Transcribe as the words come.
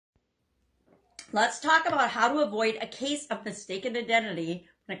Let's talk about how to avoid a case of mistaken identity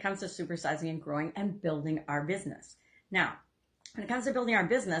when it comes to supersizing and growing and building our business. Now, when it comes to building our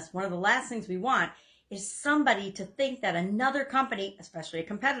business, one of the last things we want is somebody to think that another company, especially a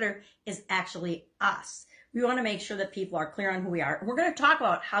competitor, is actually us. We want to make sure that people are clear on who we are. We're going to talk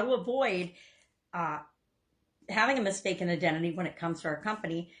about how to avoid having a mistaken identity when it comes to our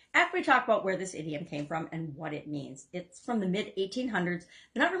company after we talk about where this idiom came from and what it means. It's from the mid 1800s.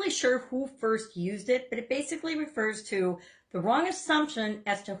 I'm not really sure who first used it, but it basically refers to the wrong assumption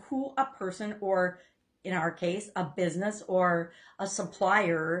as to who a person, or in our case, a business or a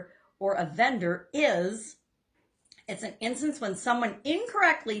supplier or a vendor is. It's an instance when someone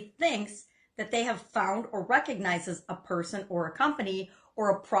incorrectly thinks that they have found or recognizes a person or a company or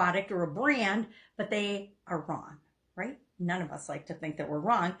a product or a brand, but they are wrong, right? None of us like to think that we're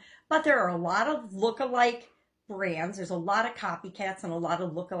wrong, but there are a lot of look-alike brands. There's a lot of copycats and a lot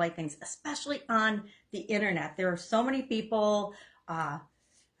of look-alike things, especially on the internet. There are so many people, I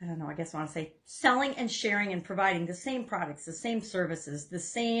don't know, I guess I want to say selling and sharing and providing the same products, the same services, the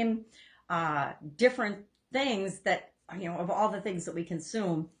same different things that, of all the things that we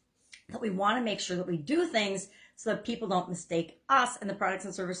consume, that we want to make sure that we do things so that people don't mistake us and the products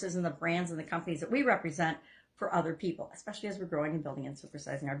and services and the brands and the companies that we represent for other people, especially as we're growing and building and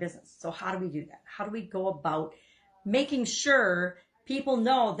supersizing our business. So how do we do that? How do we go about making sure people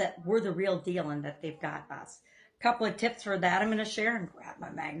know that we're the real deal and that they've got us? A couple of tips for that I'm going to share, and grab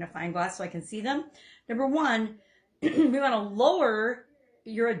my magnifying glass so I can see them. Number one, we want to lower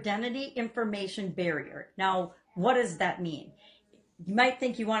your identity information barrier. Now, what does that mean? You might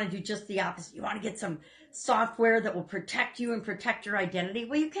think you want to do just the opposite. You want to get some software that will protect you and protect your identity.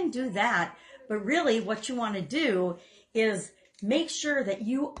 Well, you can do that. But really what you want to do is make sure that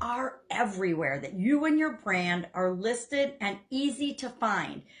you are everywhere, that you and your brand are listed and easy to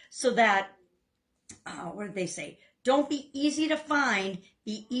find, so that, what did they say? Don't be easy to find,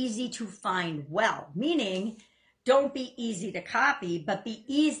 be easy to find well. Meaning, don't be easy to copy, but be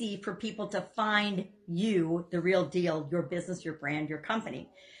easy for people to find you, the real deal, your business, your brand, your company.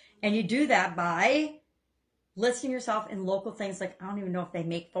 And you do that by listing yourself in local things like, I don't even know if they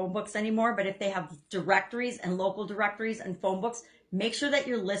make phone books anymore, but if they have directories and local directories and phone books, make sure that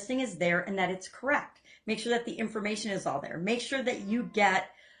your listing is there and that it's correct. Make sure that the information is all there. Make sure that you get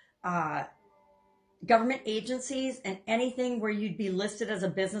government agencies and anything where you'd be listed as a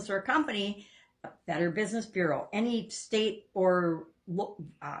business or a company, Better Business Bureau, any state or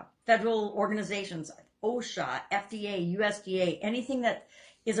federal organizations, OSHA, FDA, USDA, anything that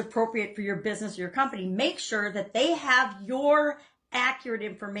is appropriate for your business or your company, make sure that they have your accurate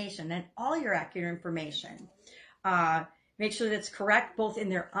information and all your accurate information. Make sure that it's correct both in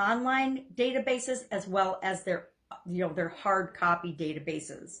their online databases as well as their hard copy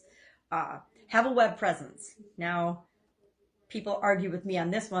databases. Have a web presence. Now, people argue with me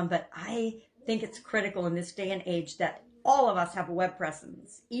on this one, but I think it's critical in this day and age that all of us have a web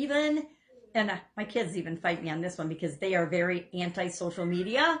presence. And my kids even fight me on this one because they are very anti-social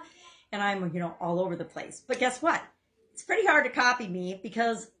media, and I'm, all over the place. But guess what? It's pretty hard to copy me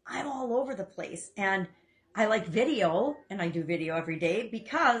because I'm all over the place. And I like video, and I do video every day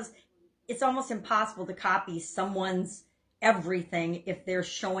because it's almost impossible to copy someone's everything if they're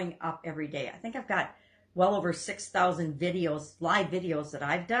showing up every day. I think I've got well over 6,000 videos, live videos that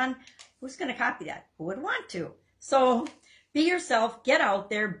I've done. Who's going to copy that? Who would want to? So be yourself, get out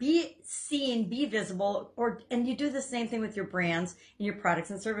there, be seen, be visible, and you do the same thing with your brands and your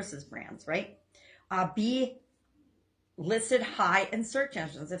products and services brands, right? Be listed high in search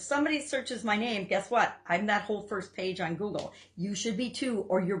engines. If somebody searches my name, guess what? I'm that whole first page on Google. You should be too,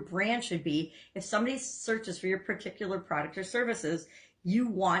 or your brand should be. If somebody searches for your particular product or services, you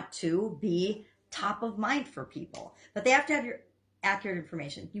want to be top of mind for people. But they have to have your accurate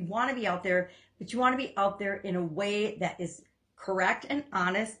information. You want to be out there, but you want to be out there in a way that is correct and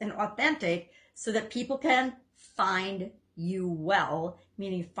honest and authentic so that people can find you well,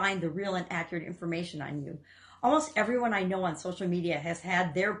 meaning find the real and accurate information on you. Almost everyone I know on social media has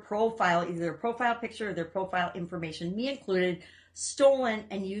had their profile, either their profile picture or their profile information, me included, stolen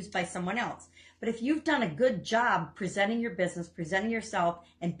and used by someone else. But if you've done a good job presenting your business, presenting yourself,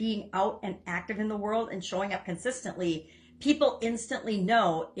 and being out and active in the world and showing up consistently, people instantly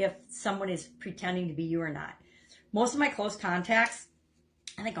know if someone is pretending to be you or not. Most of my close contacts,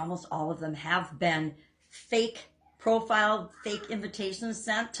 I think almost all of them, have been fake profile, fake invitations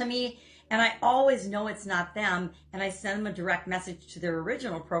sent to me. And I always know it's not them. And I send them a direct message to their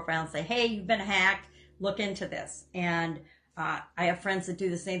original profile and say, hey, you've been hacked. Look into this. And I have friends that do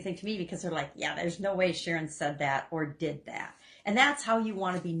the same thing to me because they're like, yeah, there's no way Sharon said that or did that. And that's how you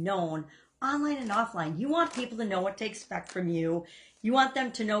want to be known online and offline. You want people to know what to expect from you. You want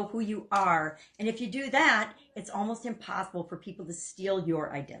them to know who you are. And if you do that, it's almost impossible for people to steal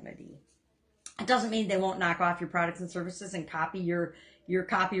your identity. It doesn't mean they won't knock off your products and services and copy your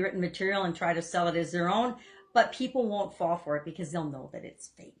copywritten material and try to sell it as their own, but people won't fall for it because they'll know that it's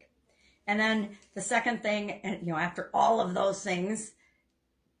fake. And then the second thing, and after all of those things,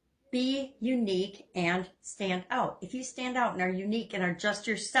 be unique and stand out. If you stand out and are unique and are just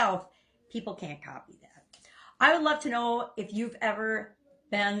yourself, people can't copy that. I would love to know if you've ever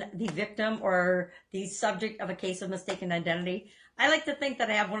been the victim or the subject of a case of mistaken identity. I like to think that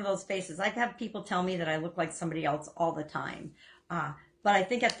I have one of those faces. I've had people tell me that I look like somebody else all the time. But I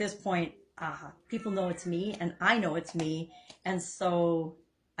think at this point, people know it's me and I know it's me. And so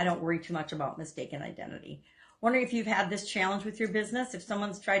I don't worry too much about mistaken identity. Wondering if you've had this challenge with your business, if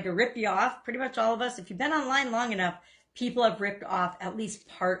someone's tried to rip you off. Pretty much all of us, if you've been online long enough, people have ripped off at least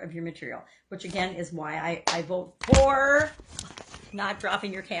part of your material, which again is why I vote for not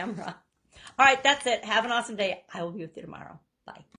dropping your camera. All right, that's it. Have an awesome day. I will be with you tomorrow. Bye.